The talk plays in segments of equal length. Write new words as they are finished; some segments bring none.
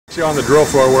See on the drill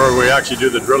floor where we actually do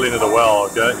the drilling of the well,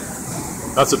 okay?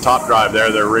 That's the top drive there.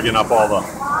 They're rigging up all the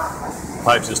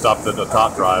pipes and stuff to the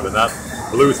top drive, and that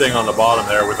blue thing on the bottom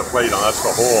there with the plate on, that's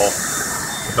the hole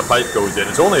that the pipe goes in.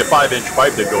 It's only a 5-inch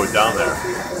pipe that goes down there.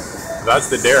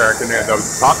 That's the derrick, and then the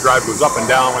top drive goes up and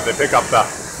down when they pick up the...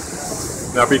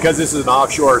 Now, because this is an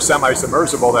offshore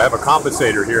semi-submersible, they have a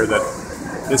compensator here that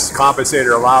this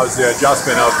compensator allows the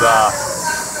adjustment of the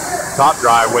top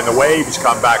drive when the waves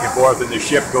come back and forth and the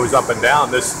ship goes up and down.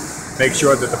 This makes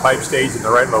sure that the pipe stays in the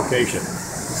right location.